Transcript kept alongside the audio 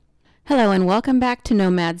Hello and welcome back to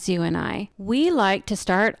Nomads, You and I. We like to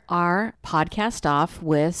start our podcast off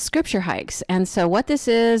with scripture hikes. And so what this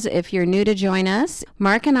is, if you're new to join us,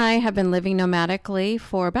 Mark and I have been living nomadically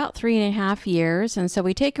for about 3.5 years. And so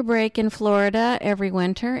we take a break in Florida every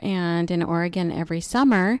winter and in Oregon every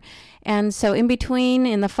summer. And so in between,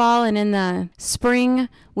 in the fall and in the spring,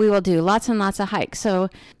 we will do lots and lots of hikes. So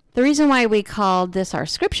the reason why we called this our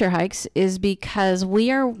scripture hikes is because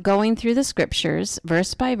we are going through the scriptures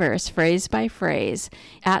verse by verse, phrase by phrase,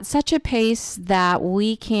 at such a pace that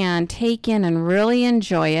we can take in and really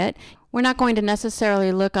enjoy it. We're not going to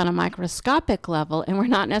necessarily look on a microscopic level, and we're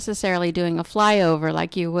not necessarily doing a flyover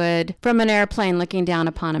like you would from an airplane looking down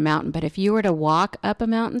upon a mountain. But if you were to walk up a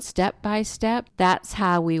mountain step by step, that's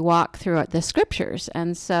how we walk through the scriptures.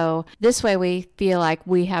 And so this way we feel like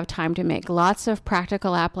we have time to make lots of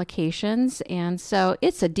practical applications. And so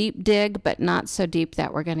it's a deep dig, but not so deep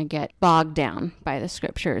that we're going to get bogged down by the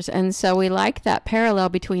scriptures. And so we like that parallel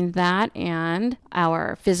between that and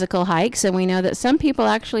our physical hikes. And we know that some people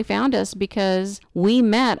actually found us because we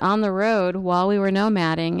met on the road while we were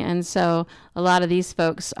nomading. And so a lot of these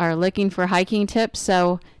folks are looking for hiking tips.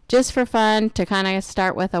 So just for fun, to kind of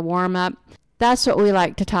start with a warm up, that's what we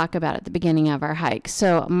like to talk about at the beginning of our hike.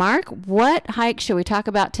 So Mark, what hike should we talk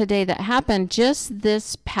about today that happened just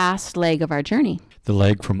this past leg of our journey? The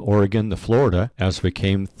leg from Oregon to Florida as we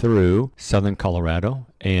came through southern Colorado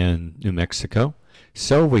and New Mexico.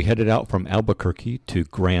 So we headed out from Albuquerque to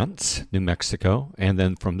Grants, New Mexico, and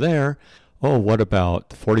then from there, what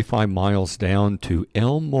about 45 miles down to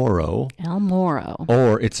El Morro? El Morro.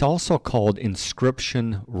 Or it's also called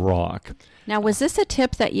Inscription Rock. Now, was this a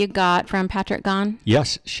tip that you got from Patrick Gahn?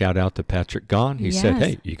 Yes, shout out to Patrick Gahn. He said, Yes.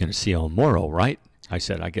 hey, you're going to see El Morro, right? I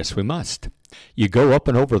said, I guess we must. You go up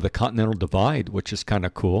and over the Continental Divide, which is kind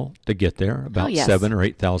of cool to get there, about 7,000 or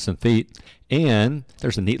 8,000 feet. And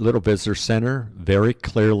there's a neat little visitor center, very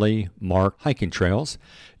clearly marked hiking trails.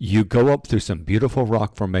 You go up through some beautiful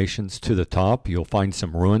rock formations to the top. You'll find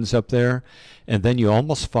some ruins up there. And then you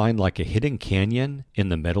almost find like a hidden canyon in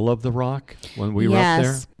the middle of the rock when we were up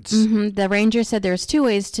there. The ranger said there's 2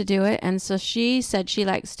 ways to do it. And so she said she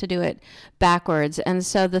likes to do it backwards. And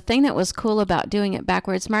so the thing that was cool about doing it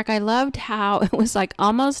backwards, Mark, I loved how it was like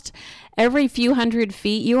almost every few hundred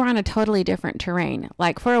feet, you were on a totally different terrain.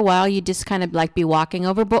 Like for a while, you just kind of like be walking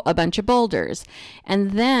over a bunch of boulders.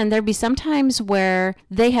 And then there'd be some times where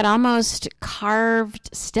they had almost carved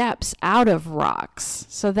steps out of rocks.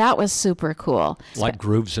 So that was super cool. Like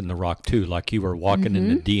grooves in the rock too, like you were walking in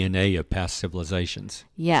the DNA of past civilizations.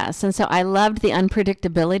 Yes. And so I loved the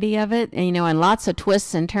unpredictability of it, and lots of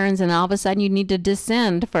twists and turns, and all of a sudden you'd need to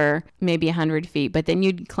descend for maybe 100 feet, but then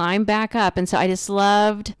you'd climb back up. And so I just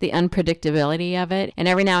loved the unpredictability of it. And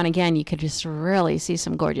every now and again, you could just really see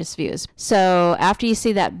some gorgeous views. So after you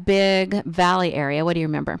see that big valley area, what do you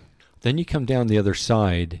remember? Then you come down the other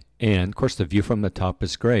side, and of course the view from the top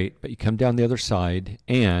is great, but you come down the other side,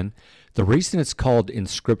 and the reason it's called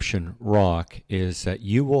Inscription Rock is that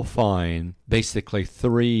you will find basically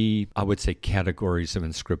 3, I would say, categories of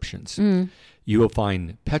inscriptions. You will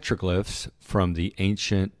find petroglyphs from the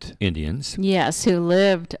ancient Indians. Yes, who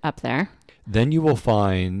lived up there. Then you will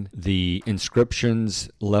find the inscriptions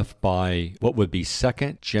left by what would be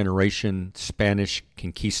second-generation Spanish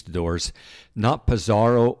conquistadors, not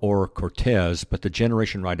Pizarro or Cortez, but the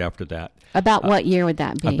generation right after that. About what year would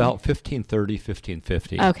that be? About 1530,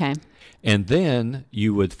 1550. Okay. And then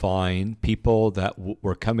you would find people that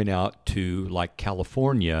were coming out to like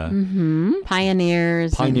California.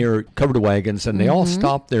 Pioneers. Covered wagons, and they all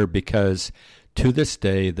stopped there because to this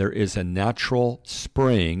day there is a natural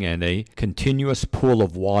spring and a continuous pool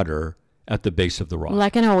of water at the base of the rock.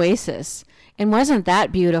 Like an oasis. And wasn't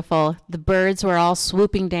that beautiful? The birds were all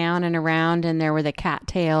swooping down and around, and there were the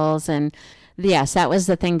cattails. And yes, that was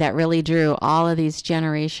the thing that really drew all of these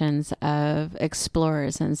generations of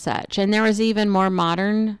explorers and such. And there was even more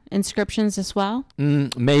modern inscriptions as well?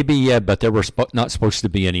 Maybe, yeah, but there were not supposed to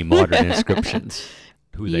be any modern inscriptions.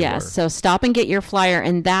 Who they were. So stop and get your flyer,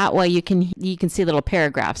 and that way you can see little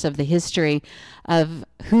paragraphs of the history of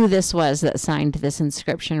who this was that signed this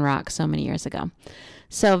inscription rock so many years ago.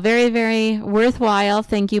 So very, very worthwhile.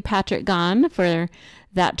 Thank you, Patrick Gahn, for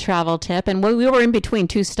that travel tip. And we were in between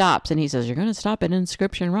 2 stops, and he says, you're going to stop at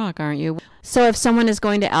Inscription Rock, aren't you? So if someone is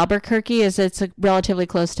going to Albuquerque, it's relatively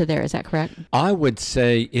close to there, is that correct? I would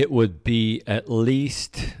say it would be at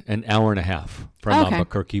least an hour and a half from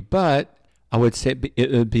Albuquerque, but I would say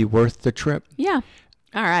it would be worth the trip. Yeah.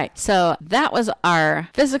 All right. So that was our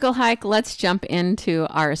physical hike. Let's jump into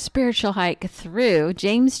our spiritual hike through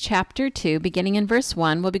James chapter 2, beginning in verse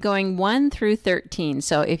 1. We'll be going 1 through 13.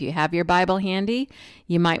 So if you have your Bible handy,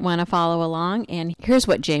 you might want to follow along. And here's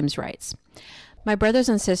what James writes. My brothers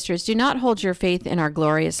and sisters, do not hold your faith in our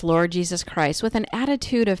glorious Lord Jesus Christ with an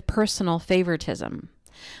attitude of personal favoritism.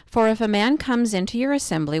 For if a man comes into your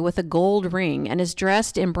assembly with a gold ring and is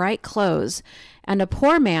dressed in bright clothes, and a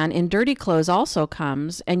poor man in dirty clothes also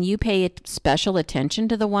comes, and you pay special attention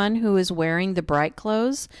to the one who is wearing the bright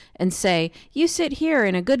clothes, and say, you sit here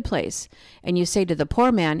in a good place, and you say to the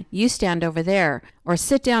poor man, you stand over there, or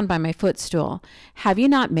sit down by my footstool, have you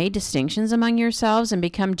not made distinctions among yourselves and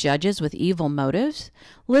become judges with evil motives?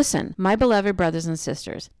 Listen, my beloved brothers and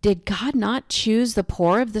sisters, did God not choose the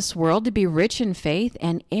poor of this world to be rich in faith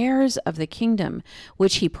and heirs of the kingdom,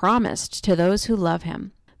 which he promised to those who love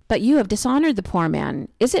him? But you have dishonored the poor man.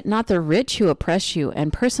 Is it not the rich who oppress you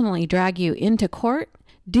and personally drag you into court?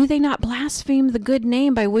 Do they not blaspheme the good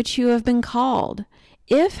name by which you have been called?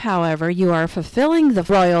 If, however, you are fulfilling the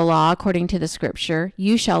royal law according to the scripture,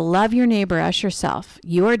 you shall love your neighbor as yourself.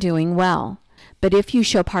 You are doing well. But if you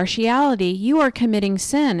show partiality, you are committing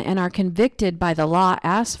sin and are convicted by the law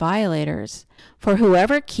as violators. For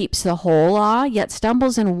whoever keeps the whole law yet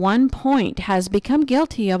stumbles in one point has become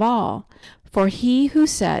guilty of all. For he who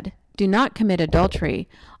said, do not commit adultery,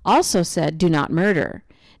 also said, do not murder.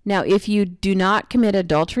 Now, if you do not commit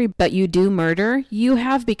adultery, but you do murder, you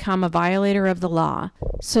have become a violator of the law.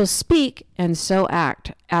 So speak and so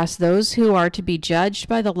act, as those who are to be judged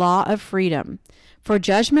by the law of freedom. For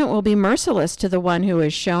judgment will be merciless to the one who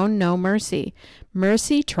has shown no mercy.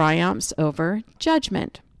 Mercy triumphs over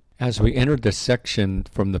judgment. As we entered this section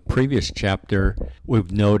from the previous chapter,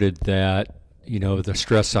 we've noted that the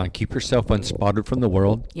stress on keep yourself unspotted from the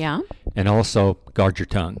world. Yeah. And also guard your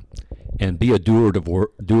tongue and be a doer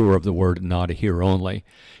of the word, not a hearer only.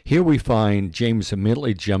 Here we find James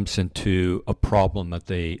immediately jumps into a problem that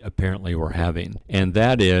they apparently were having, and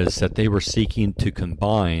that is that they were seeking to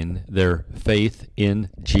combine their faith in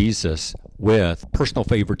Jesus with personal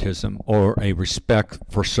favoritism or a respect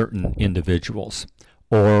for certain individuals,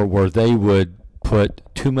 or where they would put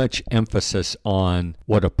too much emphasis on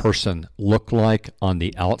what a person looked like on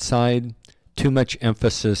the outside, too much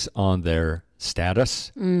emphasis on their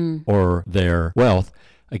status or their wealth.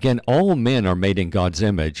 Again, all men are made in God's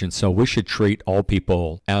image, and so we should treat all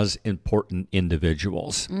people as important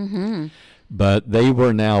individuals. Mm-hmm. But they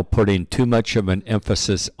were now putting too much of an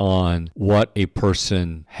emphasis on what a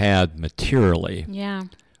person had materially. Yeah.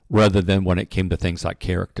 Rather than when it came to things like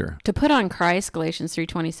character. To put on Christ, Galatians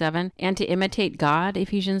 3:27, and to imitate God,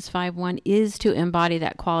 Ephesians 5:1, is to embody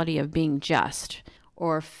that quality of being just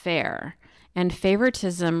or fair. And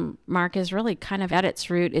favoritism, Mark, is really kind of at its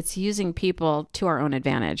root, it's using people to our own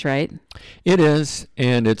advantage, right? It is,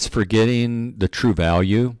 and it's forgetting the true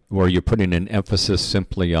value, where you're putting an emphasis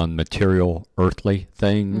simply on material, earthly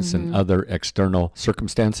things and other external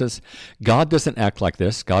circumstances. God doesn't act like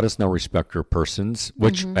this. God is no respecter of persons,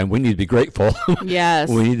 and we need to be grateful. Yes.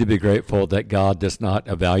 We need to be grateful that God does not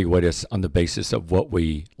evaluate us on the basis of what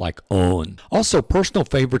we own. Also, personal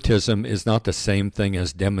favoritism is not the same thing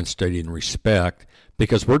as demonstrating respect,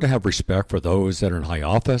 because we're to have respect for those that are in high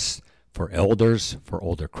office, for elders, for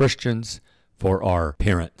older Christians, for our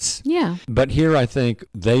parents. Yeah. But here I think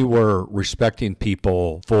they were respecting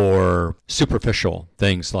people for superficial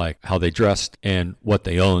things like how they dressed and what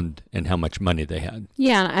they owned and how much money they had.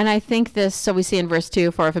 Yeah, and I think this, so we see in verse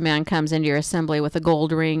 2, for if a man comes into your assembly with a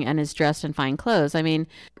gold ring and is dressed in fine clothes. I mean,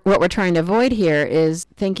 what we're trying to avoid here is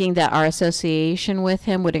thinking that our association with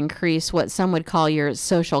him would increase what some would call your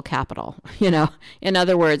social capital. In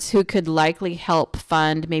other words, who could likely help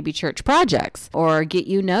fund maybe church projects or get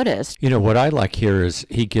you noticed. What I like here is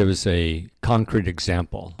he gives a concrete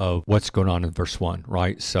example of what's going on in verse 1,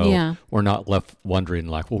 right? So we're not left wondering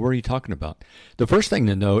well, what are you talking about? The first thing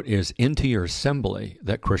to note is into your assembly,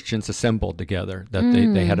 that Christians assembled together, that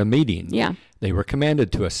they had a meeting. Yeah. They were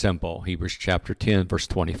commanded to assemble, Hebrews chapter 10, verse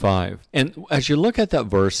 25. And as you look at that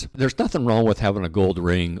verse, there's nothing wrong with having a gold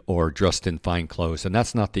ring or dressed in fine clothes, and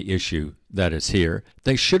that's not the issue that is here.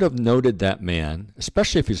 They should have noted that man,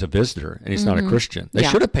 especially if he's a visitor and he's not a Christian. They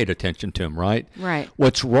should have paid attention to him, right? Right.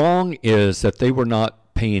 What's wrong is that they were not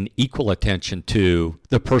paying equal attention to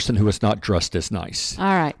the person who was not dressed as nice. All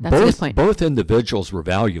right. That's a good point. Both individuals were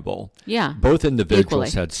valuable. Yeah. Both individuals equally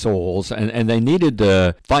had souls, and they needed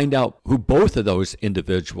to find out who both of those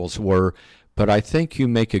individuals were But I think you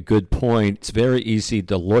make a good point. It's very easy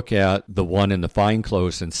to look at the one in the fine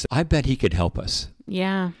clothes and say, I bet he could help us.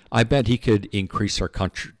 Yeah. I bet he could increase our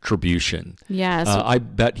contribution. Yes. I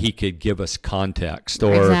bet he could give us context.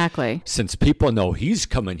 Or exactly. Since people know he's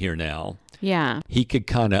coming here now, yeah, he could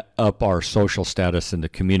kind of up our social status in the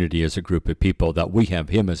community as a group of people that we have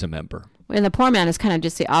him as a member. And the poor man is kind of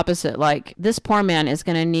just the opposite. Like, this poor man is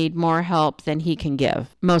going to need more help than he can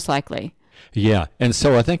give, most likely. Yeah. And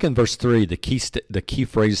so I think in verse 3, the key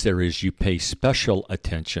phrase there is you pay special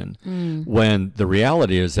attention, when the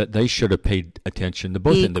reality is that they should have paid attention to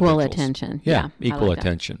both individuals. Equal attention. Yeah, equal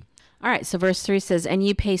attention. All right, so verse 3 says, and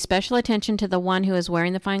you pay special attention to the one who is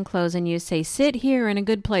wearing the fine clothes, and you say, sit here in a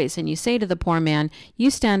good place. And you say to the poor man, you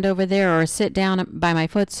stand over there or sit down by my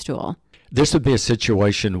footstool. This would be a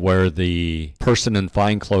situation where the person in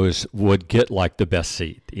fine clothes would get like the best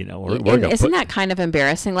seat, Isn't that kind of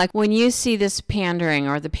embarrassing? Like when you see this pandering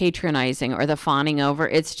or the patronizing or the fawning over,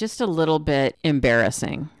 it's just a little bit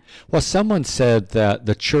embarrassing. Well, someone said that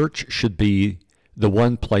the church should be the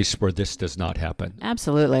one place where this does not happen.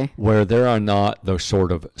 Absolutely. Where there are not those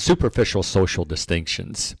sort of superficial social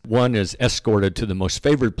distinctions. One is escorted to the most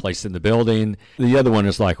favored place in the building. The other one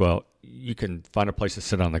is like, well, you can find a place to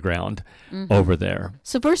sit on the ground over there.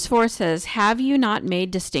 So verse 4 says, have you not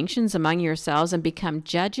made distinctions among yourselves and become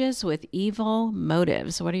judges with evil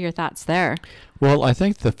motives? What are your thoughts there? Well, I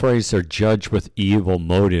think the phrase there, judge with evil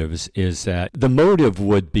motives, is that the motive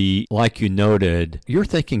would be, like you noted, you're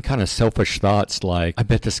thinking kind of selfish thoughts like, I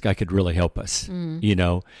bet this guy could really help us.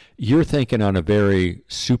 You're thinking on a very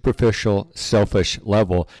superficial, selfish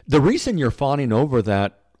level. The reason you're fawning over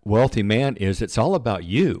that wealthy man is it's all about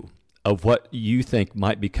you, of what you think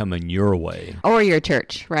might be coming your way. Or your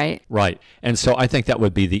church, right? Right. And so I think that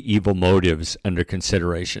would be the evil motives under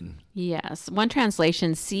consideration. Yes. One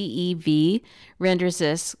translation, CEV, renders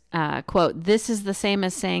this, quote, this is the same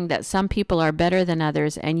as saying that some people are better than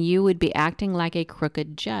others and you would be acting like a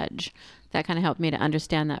crooked judge. That kind of helped me to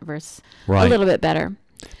understand that verse a little bit better.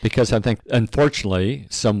 Because I think, unfortunately,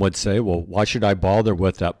 some would say, well, why should I bother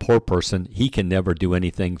with that poor person? He can never do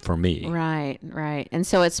anything for me. Right. And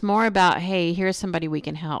so it's more about, hey, here's somebody we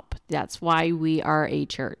can help. That's why we are a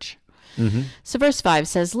church. So verse 5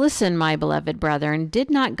 says, listen, my beloved brethren,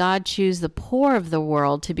 did not God choose the poor of the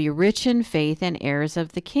world to be rich in faith and heirs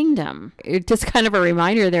of the kingdom? It's just kind of a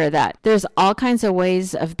reminder there that there's all kinds of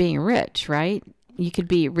ways of being rich, right? You could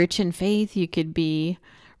be rich in faith. You could be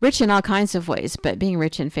rich in all kinds of ways, but being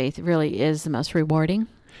rich in faith really is the most rewarding.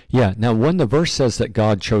 Yeah. Now, when the verse says that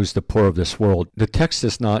God chose the poor of this world, the text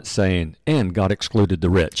is not saying, and God excluded the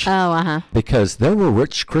rich. Because there were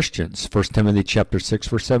rich Christians. 1 Timothy chapter 6,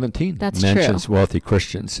 verse 17 mentions wealthy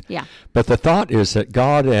Christians. Yeah. But the thought is that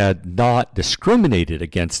God had not discriminated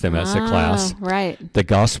against them as a class. Right. The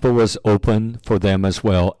gospel was open for them as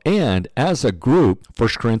well. And as a group, 1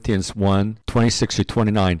 Corinthians 1, 26 to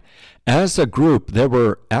 29, as a group, there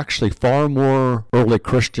were actually far more early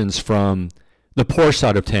Christians from the poor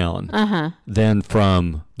side of town than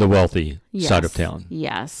from the wealthy side of town.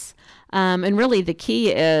 Yes. And really the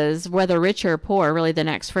key is whether rich or poor, really the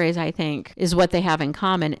next phrase I think is what they have in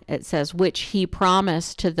common. It says, which he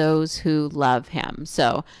promised to those who love him.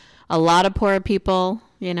 So a lot of poor people,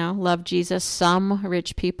 love Jesus. Some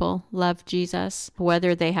rich people love Jesus,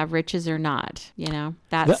 whether they have riches or not.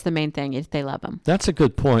 That's the main thing, if they love him. That's a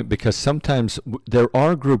good point, because sometimes there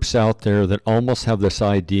are groups out there that almost have this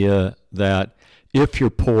idea that if you're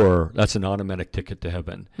poor, that's an automatic ticket to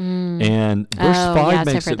heaven. And verse 5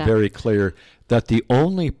 makes it very clear that the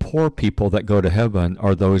only poor people that go to heaven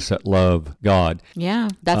are those that love God. Yeah,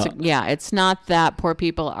 it's not that poor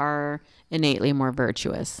people are innately more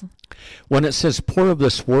virtuous. When it says poor of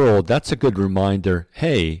this world, that's a good reminder,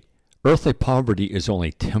 hey, earthly poverty is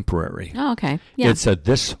only temporary. Oh, okay. Yeah. It's a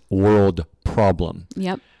this world problem.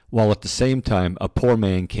 Yep. While at the same time, a poor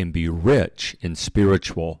man can be rich in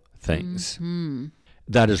spiritual things.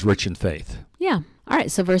 That is rich in faith. Yeah. All right.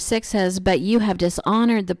 So verse 6 says, but you have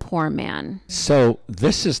dishonored the poor man. So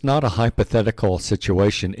this is not a hypothetical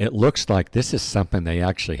situation. It looks like this is something they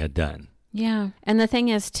actually had done. Yeah. And the thing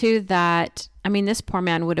is, too, that, this poor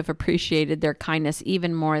man would have appreciated their kindness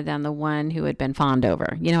even more than the one who had been fawned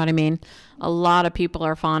over. You know what I mean? A lot of people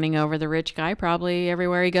are fawning over the rich guy probably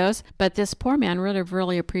everywhere he goes. But this poor man would have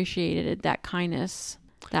really appreciated that kindness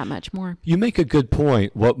that much more. You make a good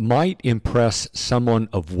point. What might impress someone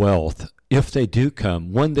of wealth, if they do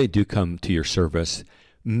come, when they do come to your service,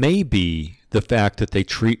 may be the fact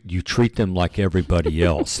that you treat them like everybody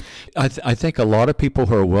else. I think a lot of people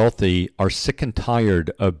who are wealthy are sick and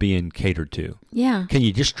tired of being catered to. Yeah. Can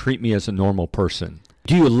you just treat me as a normal person?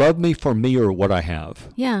 Do you love me for me or what I have?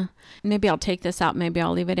 Yeah. Maybe I'll take this out. Maybe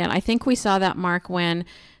I'll leave it in. I think we saw that, Mark, when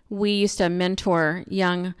we used to mentor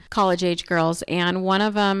young college-age girls, and one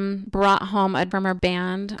of them brought home a drummer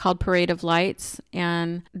band called Parade of Lights,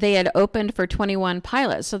 and they had opened for 21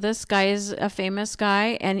 Pilots. So this guy is a famous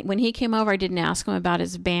guy, and when he came over, I didn't ask him about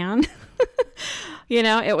his band.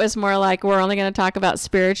 It was more like, we're only going to talk about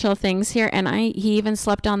spiritual things here, and he even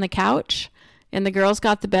slept on the couch. And the girls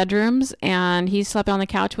got the bedrooms, and he slept on the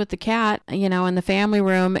couch with the cat, in the family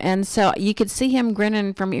room. And so you could see him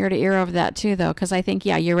grinning from ear to ear over that too, though, because I think,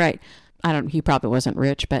 yeah, you're right. He probably wasn't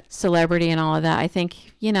rich, but celebrity and all of that. I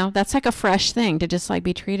think, that's like a fresh thing to just like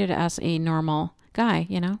be treated as a normal guy,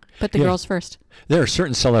 put the girls first. There are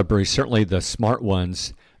certain celebrities, certainly the smart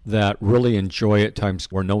ones, that really enjoy at times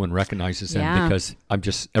where no one recognizes them because I'm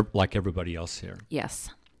just like everybody else here. Yes.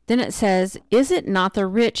 Then it says, is it not the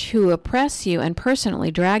rich who oppress you and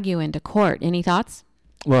personally drag you into court? Any thoughts?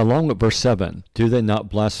 Well, along with verse 7, do they not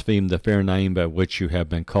blaspheme the fair name by which you have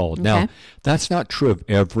been called? Okay. Now, that's not true of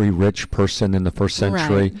every rich person in the first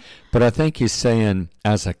century, but I think he's saying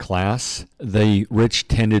as a class, the rich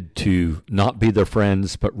tended to not be their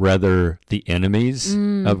friends, but rather the enemies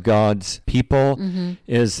of God's people,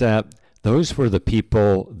 is that those were the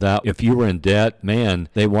people that if you were in debt, man,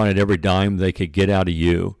 they wanted every dime they could get out of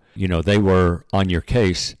you. They were on your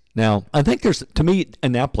case. Now, I think there's, to me,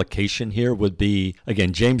 an application here would be,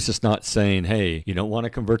 again, James is not saying, hey, you don't want to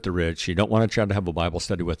convert the rich. You don't want to try to have a Bible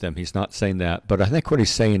study with them. He's not saying that. But I think what he's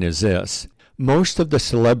saying is this. Most of the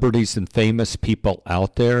celebrities and famous people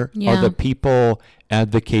out there are the people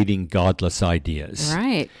advocating godless ideas.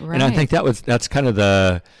 Right. And I think that's kind of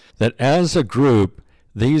that as a group,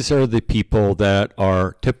 these are the people that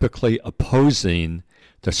are typically opposing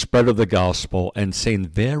the spread of the gospel and saying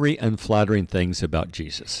very unflattering things about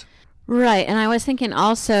Jesus. Right. And I was thinking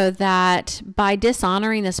also that by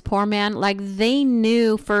dishonoring this poor man, like they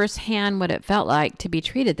knew firsthand what it felt like to be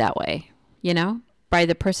treated that way, by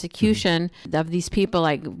the persecution of these people,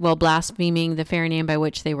 like, blaspheming the fair name by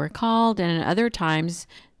which they were called, and at other times,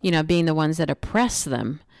 being the ones that oppress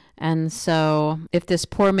them. And so if this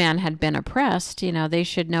poor man had been oppressed, they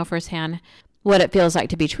should know firsthand what it feels like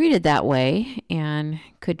to be treated that way and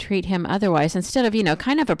could treat him otherwise instead of,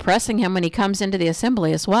 kind of oppressing him when he comes into the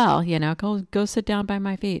assembly as well, go sit down by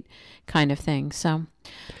my feet kind of thing. So,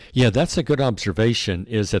 yeah, that's a good observation,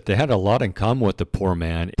 is that they had a lot in common with the poor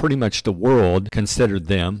man. Pretty much the world considered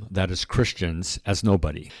them, that is Christians, as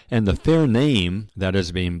nobody. And the fair name that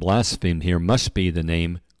is being blasphemed here must be the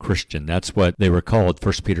name Christian. That's what they were called,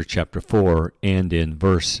 1 Peter chapter 4 and in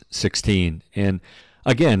verse 16. And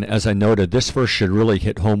again, as I noted, this verse should really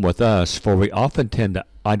hit home with us, for we often tend to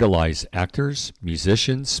idolize actors,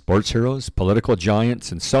 musicians, sports heroes, political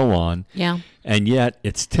giants, and so on. Yeah. And yet,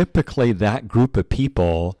 it's typically that group of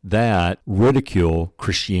people that ridicule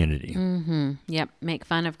Christianity. Mm-hmm. Yep. Make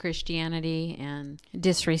fun of Christianity and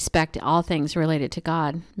disrespect all things related to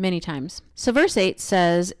God many times. So verse 8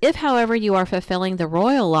 says, if, however, you are fulfilling the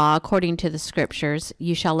royal law according to the scriptures,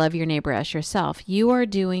 you shall love your neighbor as yourself. You are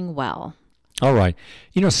doing well. All right.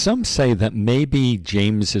 Some say that maybe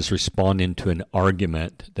James is responding to an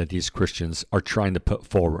argument that these Christians are trying to put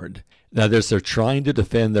forward. That is, they're trying to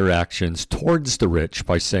defend their actions towards the rich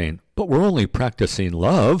by saying, but we're only practicing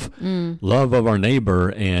love of our neighbor.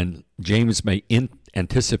 And James may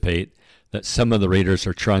anticipate that some of the readers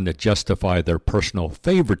are trying to justify their personal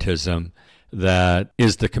favoritism. That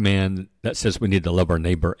is the command that says we need to love our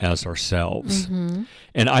neighbor as ourselves. Mm-hmm.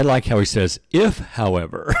 And I like how he says, if,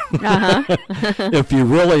 however, if you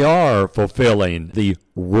really are fulfilling the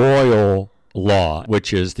royal law,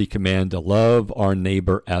 which is the command to love our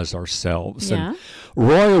neighbor as ourselves. Yeah. And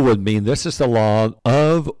royal would mean this is the law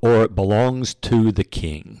of, or it belongs to the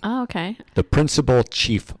king. Oh, okay. The principal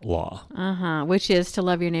chief law. Which is to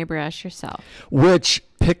love your neighbor as yourself. Which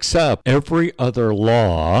picks up every other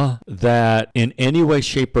law that in any way,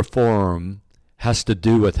 shape, or form has to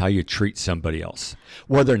do with how you treat somebody else,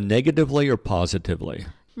 whether negatively or positively.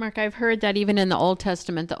 Mark, I've heard that even in the Old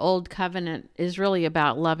Testament, the Old Covenant is really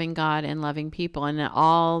about loving God and loving people, and that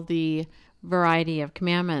all the variety of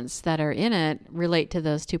commandments that are in it relate to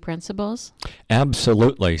those two principles.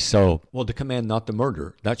 Absolutely. So, the command not to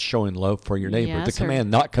murder, that's showing love for your neighbor. Yes, the command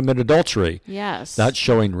not commit adultery, yes, that's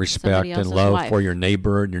showing respect and love for your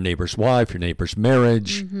neighbor and your neighbor's wife, your neighbor's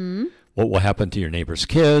marriage. Mm-hmm. What will happen to your neighbor's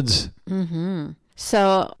kids? Mm-hmm.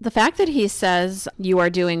 So the fact that he says you are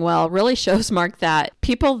doing well really shows, Mark, that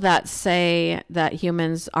people that say that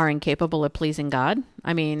humans are incapable of pleasing God,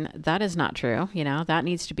 I mean, that is not true. That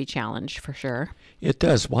needs to be challenged for sure. It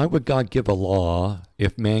does. Why would God give a law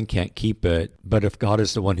if man can't keep it, but if God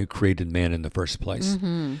is the one who created man in the first place?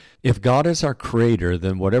 Mm-hmm. If God is our creator,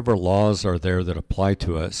 then whatever laws are there that apply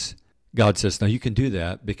to us, God says, no, you can do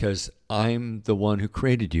that because I'm the one who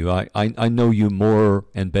created you. I know you more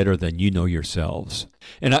and better than you know yourselves.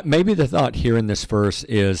 And maybe the thought here in this verse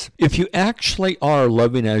is, if you actually are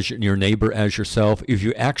loving as your neighbor as yourself, if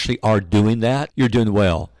you actually are doing that, you're doing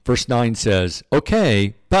well. Verse 9 says,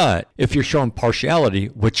 okay, but if you're showing partiality,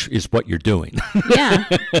 which is what you're doing.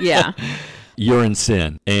 Yeah. You're in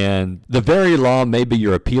sin. And the very law maybe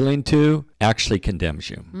you're appealing to actually condemns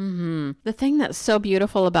you. Mm-hmm. The thing that's so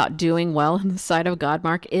beautiful about doing well in the sight of God,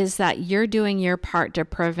 Mark, is that you're doing your part to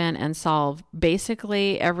prevent and solve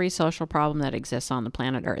basically every social problem that exists on the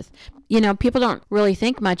planet Earth. People don't really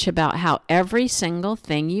think much about how every single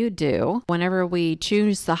thing you do, whenever we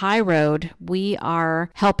choose the high road, we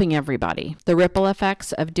are helping everybody. The ripple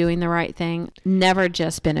effects of doing the right thing never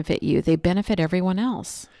just benefit you, they benefit everyone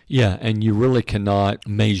else. Yeah, and you really cannot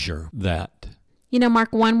measure that.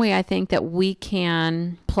 Mark, one way I think that we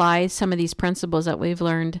can apply some of these principles that we've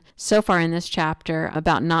learned so far in this chapter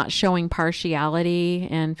about not showing partiality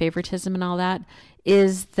and favoritism and all that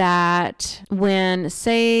is that when,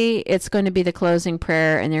 say, it's going to be the closing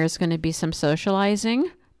prayer and there's going to be some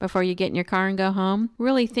socializing before you get in your car and go home,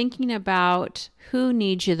 really thinking about who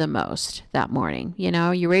needs you the most that morning.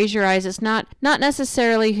 You raise your eyes. It's not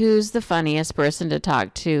necessarily who's the funniest person to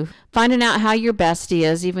talk to. Finding out how your bestie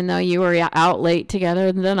is, even though you were out late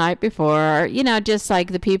together the night before. Just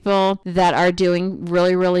like the people that are doing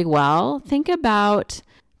really, really well. Think about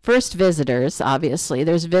first visitors, obviously.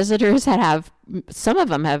 There's visitors that some of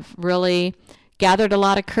them have really gathered a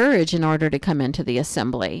lot of courage in order to come into the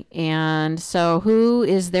assembly. And so who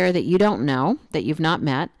is there that you don't know, that you've not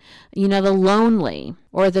met? The lonely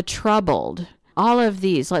or the troubled, all of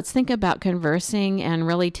these. Let's think about conversing and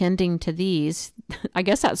really tending to these. I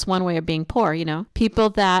guess that's one way of being poor, people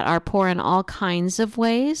that are poor in all kinds of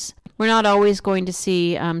ways. We're not always going to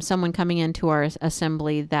see someone coming into our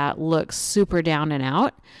assembly that looks super down and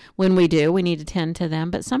out. When we do, we need to tend to them.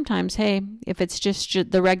 But sometimes, hey, if it's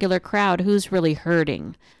just the regular crowd, who's really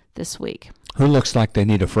hurting this week? Who looks like they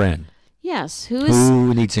need a friend? Yes.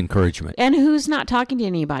 Who needs encouragement? And who's not talking to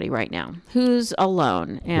anybody right now? Who's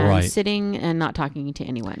alone and sitting and not talking to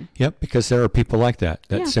anyone? Yep, because there are people like that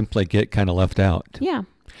simply get kind of left out. Yeah.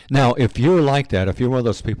 Now, if you're like that, if you're one of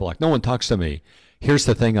those people like, no one talks to me, here's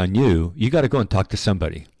the thing on you got to go and talk to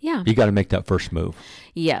somebody. Yeah. You got to make that first move.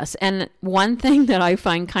 Yes. And one thing that I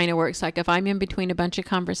find kind of works, like if I'm in between a bunch of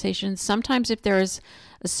conversations, sometimes if there's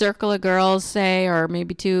a circle of girls, say, or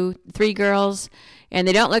maybe 2, 3 girls, and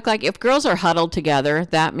they don't look like, if girls are huddled together,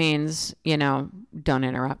 that means, don't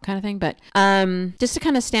interrupt kind of thing. But just to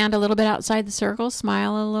kind of stand a little bit outside the circle,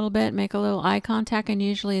 smile a little bit, make a little eye contact, and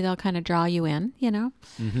usually they'll kind of draw you in,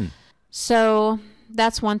 Mm-hmm. So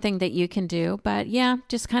that's one thing that you can do. But yeah,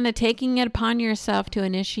 just kind of taking it upon yourself to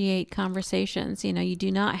initiate conversations. You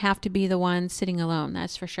do not have to be the one sitting alone,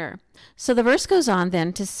 that's for sure. So the verse goes on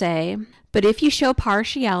then to say, but if you show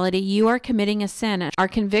partiality, you are committing a sin and are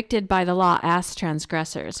convicted by the law as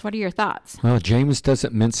transgressors. What are your thoughts? Well, James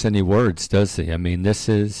doesn't mince any words, does he? I mean, this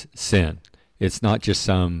is sin. It's not just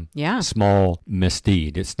some small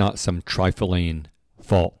misdeed. It's not some trifling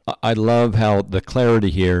fault. I love how the clarity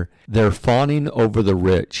here, their fawning over the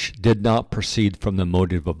rich did not proceed from the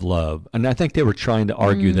motive of love. And I think they were trying to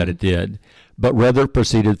argue that it did, but rather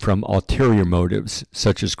proceeded from ulterior motives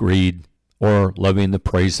such as greed or loving the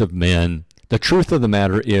praise of men. The truth of the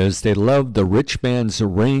matter is they loved the rich man's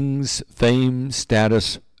rings, fame,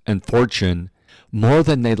 status, and fortune more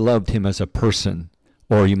than they loved him as a person,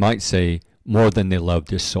 or you might say more than they loved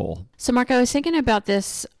his soul. So Mark, I was thinking about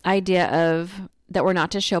this idea of that we're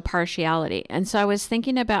not to show partiality. And so I was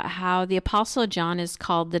thinking about how the Apostle John is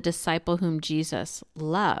called the disciple whom Jesus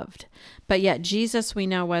loved. But yet Jesus, we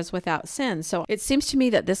know, was without sin. So it seems to me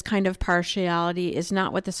that this kind of partiality is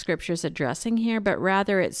not what the scripture is addressing here, but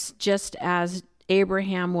rather it's just as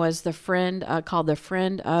Abraham was the friend, called the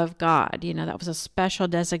friend of God. That was a special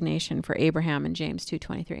designation for Abraham in James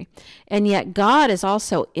 2:23. And yet God is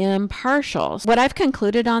also impartial. What I've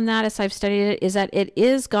concluded on that as I've studied it is that it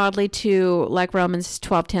is godly to, like Romans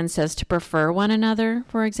 12:10 says, to prefer one another,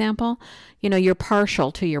 for example. You're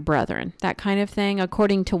partial to your brethren, that kind of thing,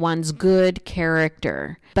 according to one's good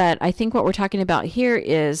character. But I think what we're talking about here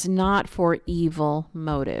is not for evil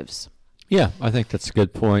motives. Yeah, I think that's a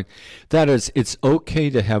good point. That is, it's okay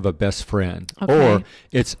to have a best friend, Okay. or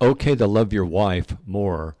it's okay to love your wife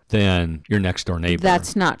more than your next door neighbor.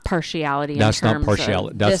 That's not partiality. That's in not terms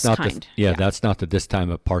partiality. Of That's this not kind. that's not this time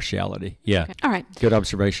of partiality. Yeah. Okay. All right. Good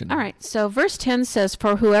observation. All right. So verse 10 says,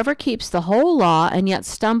 "For whoever keeps the whole law and yet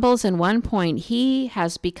stumbles in one point, he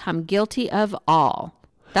has become guilty of all."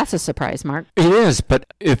 That's a surprise, Mark. It is, but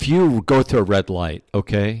if you go through a red light,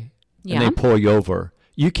 okay, Yeah. and they pull you over,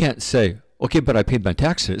 you can't say, "Okay, but I paid my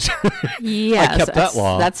taxes." Yes. I kept that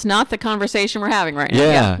law. That's not the conversation we're having right now.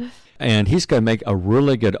 Yeah. And he's going to make a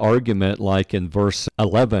really good argument, like in verse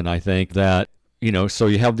 11, I think, that, so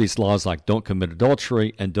you have these laws like don't commit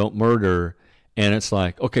adultery and don't murder. And it's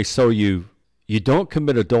like, okay, so you don't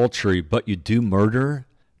commit adultery, but you do murder.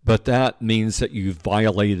 But that means that you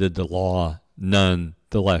violated the law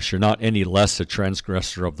nonetheless. You're not any less a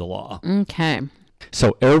transgressor of the law. Okay.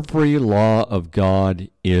 So every law of God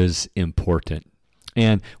is important.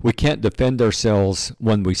 And we can't defend ourselves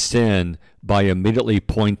when we sin by immediately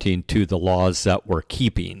pointing to the laws that we're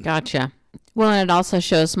keeping. Gotcha. Well, and it also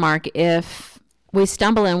shows, Mark, if we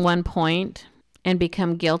stumble in one point and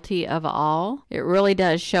become guilty of all, it really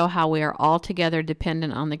does show how we are altogether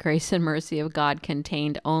dependent on the grace and mercy of God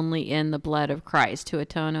contained only in the blood of Christ to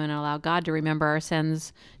atone and allow God to remember our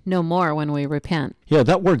sins no more when we repent. Yeah,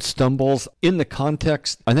 that word stumbles, in the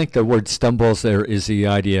context, I think the word stumbles there is the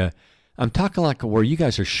idea, I'm talking like where you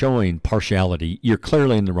guys are showing partiality. You're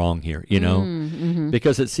clearly in the wrong here,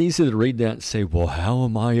 because it's easy to read that and say, well, how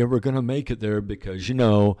am I ever going to make it there? Because,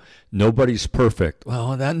 nobody's perfect.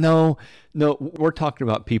 Well, no, we're talking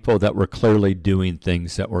about people that were clearly doing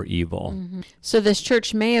things that were evil. Mm-hmm. So this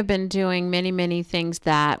church may have been doing many, many things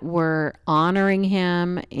that were honoring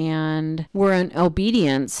him and were in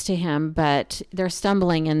obedience to him, but they're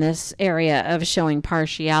stumbling in this area of showing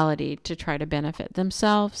partiality to try to benefit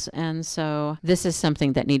themselves. And so this is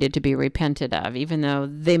something that needed to be repented of, even though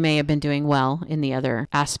they may have been doing well in the other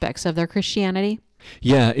aspects of their Christianity.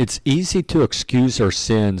 Yeah, it's easy to excuse our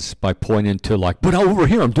sins by pointing to but over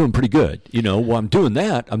here I'm doing pretty good. Well, I'm doing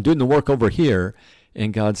that. I'm doing the work over here.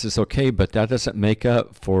 And God says, okay, but that doesn't make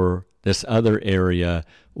up for this other area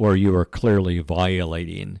where you are clearly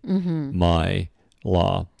violating my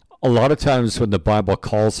law. A lot of times when the Bible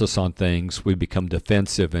calls us on things, we become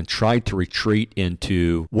defensive and try to retreat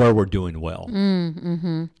into where we're doing well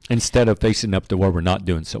instead of facing up to where we're not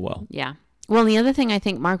doing so well. Yeah. Well, the other thing I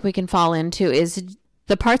think, Mark, we can fall into is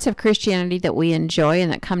the parts of Christianity that we enjoy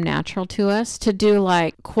and that come natural to us, to do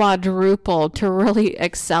quadruple, to really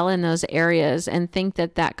excel in those areas and think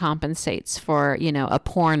that compensates for, a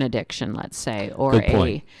porn addiction, let's say, or Good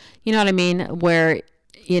point. You know what I mean? Where,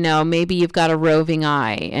 maybe you've got a roving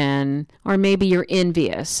eye or maybe you're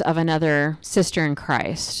envious of another sister in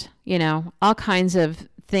Christ, all kinds of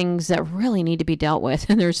things that really need to be dealt with.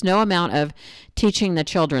 And there's no amount of teaching the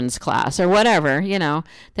children's class or whatever,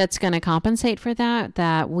 that's going to compensate for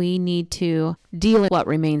that we need to deal with what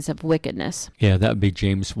remains of wickedness. Yeah, that would be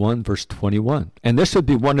James 1, verse 21. And this would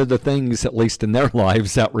be one of the things, at least in their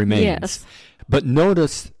lives, that remains. Yes. But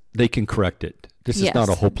notice they can correct it. This is not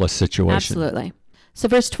a hopeless situation. Absolutely. So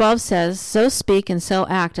verse 12 says, "So speak and so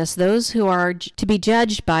act as those who are to be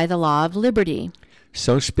judged by the law of liberty."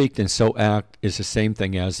 So speak and so act is the same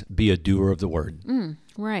thing as be a doer of the word.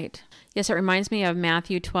 Right. Yes, it reminds me of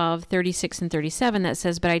Matthew 12:36 and 37 that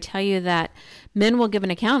says, "But I tell you that men will give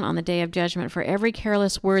an account on the day of judgment for every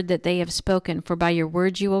careless word that they have spoken. For by your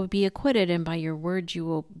words you will be acquitted, and by your words you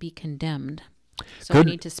will be condemned." So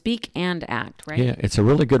we need to speak and act, right? Yeah, it's a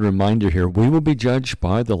really good reminder here. We will be judged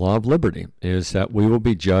by the law of liberty, is that we will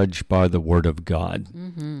be judged by the word of God.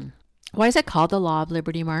 Why is it called the law of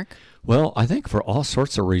liberty, Mark? Well, I think for all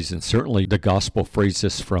sorts of reasons. Certainly the gospel frees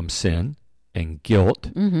us from sin and guilt,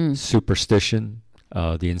 superstition,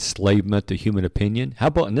 the enslavement to human opinion. How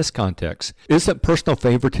about in this context? Isn't personal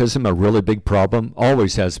favoritism a really big problem?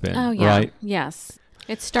 Always has been, right? Yes.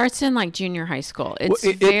 It starts in junior high school. It's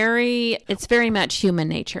very much human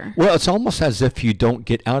nature. Well, it's almost as if you don't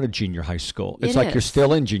get out of junior high school. It's like you're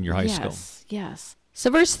still in junior high school. Yes. So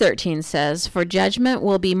verse 13 says, "For judgment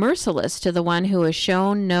will be merciless to the one who has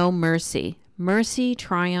shown no mercy. Mercy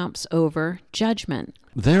triumphs over judgment."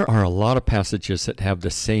 There are a lot of passages that have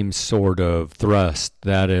the same sort of thrust.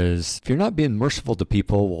 That is, if you're not being merciful to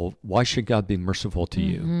people, well, why should God be merciful to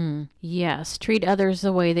you? Yes, treat others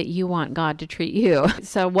the way that you want God to treat you.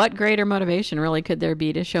 So what greater motivation really could there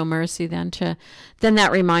be to show mercy than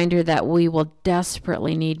that reminder that we will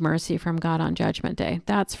desperately need mercy from God on Judgment Day?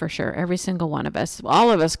 That's for sure. Every single one of us.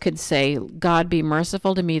 All of us could say, "God, be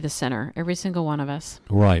merciful to me, the sinner." Every single one of us.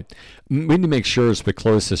 Right. We need to make sure as we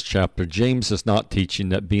close this chapter, James is not teaching teaching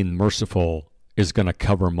that being merciful is going to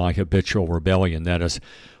cover my habitual rebellion. That is,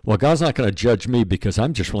 well, God's not going to judge me because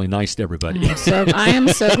I'm just really nice to everybody. I am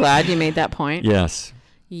so glad you made that point. Yes.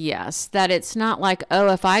 Yes, that it's not like, oh,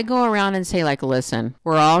 if I go around and say like, listen,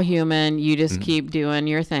 we're all human, you just keep doing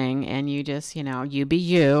your thing and you just, you be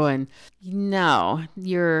you. And no,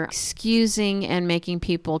 you're excusing and making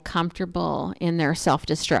people comfortable in their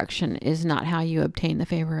self-destruction is not how you obtain the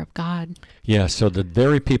favor of God. Yeah, so the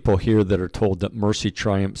very people here that are told that mercy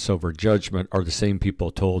triumphs over judgment are the same people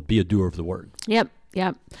told, be a doer of the word. Yep.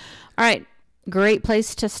 All right. Great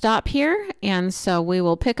place to stop here. And so we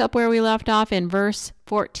will pick up where we left off in verse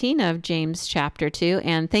 14 of James chapter 2.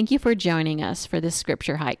 And thank you for joining us for this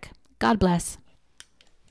scripture hike. God bless.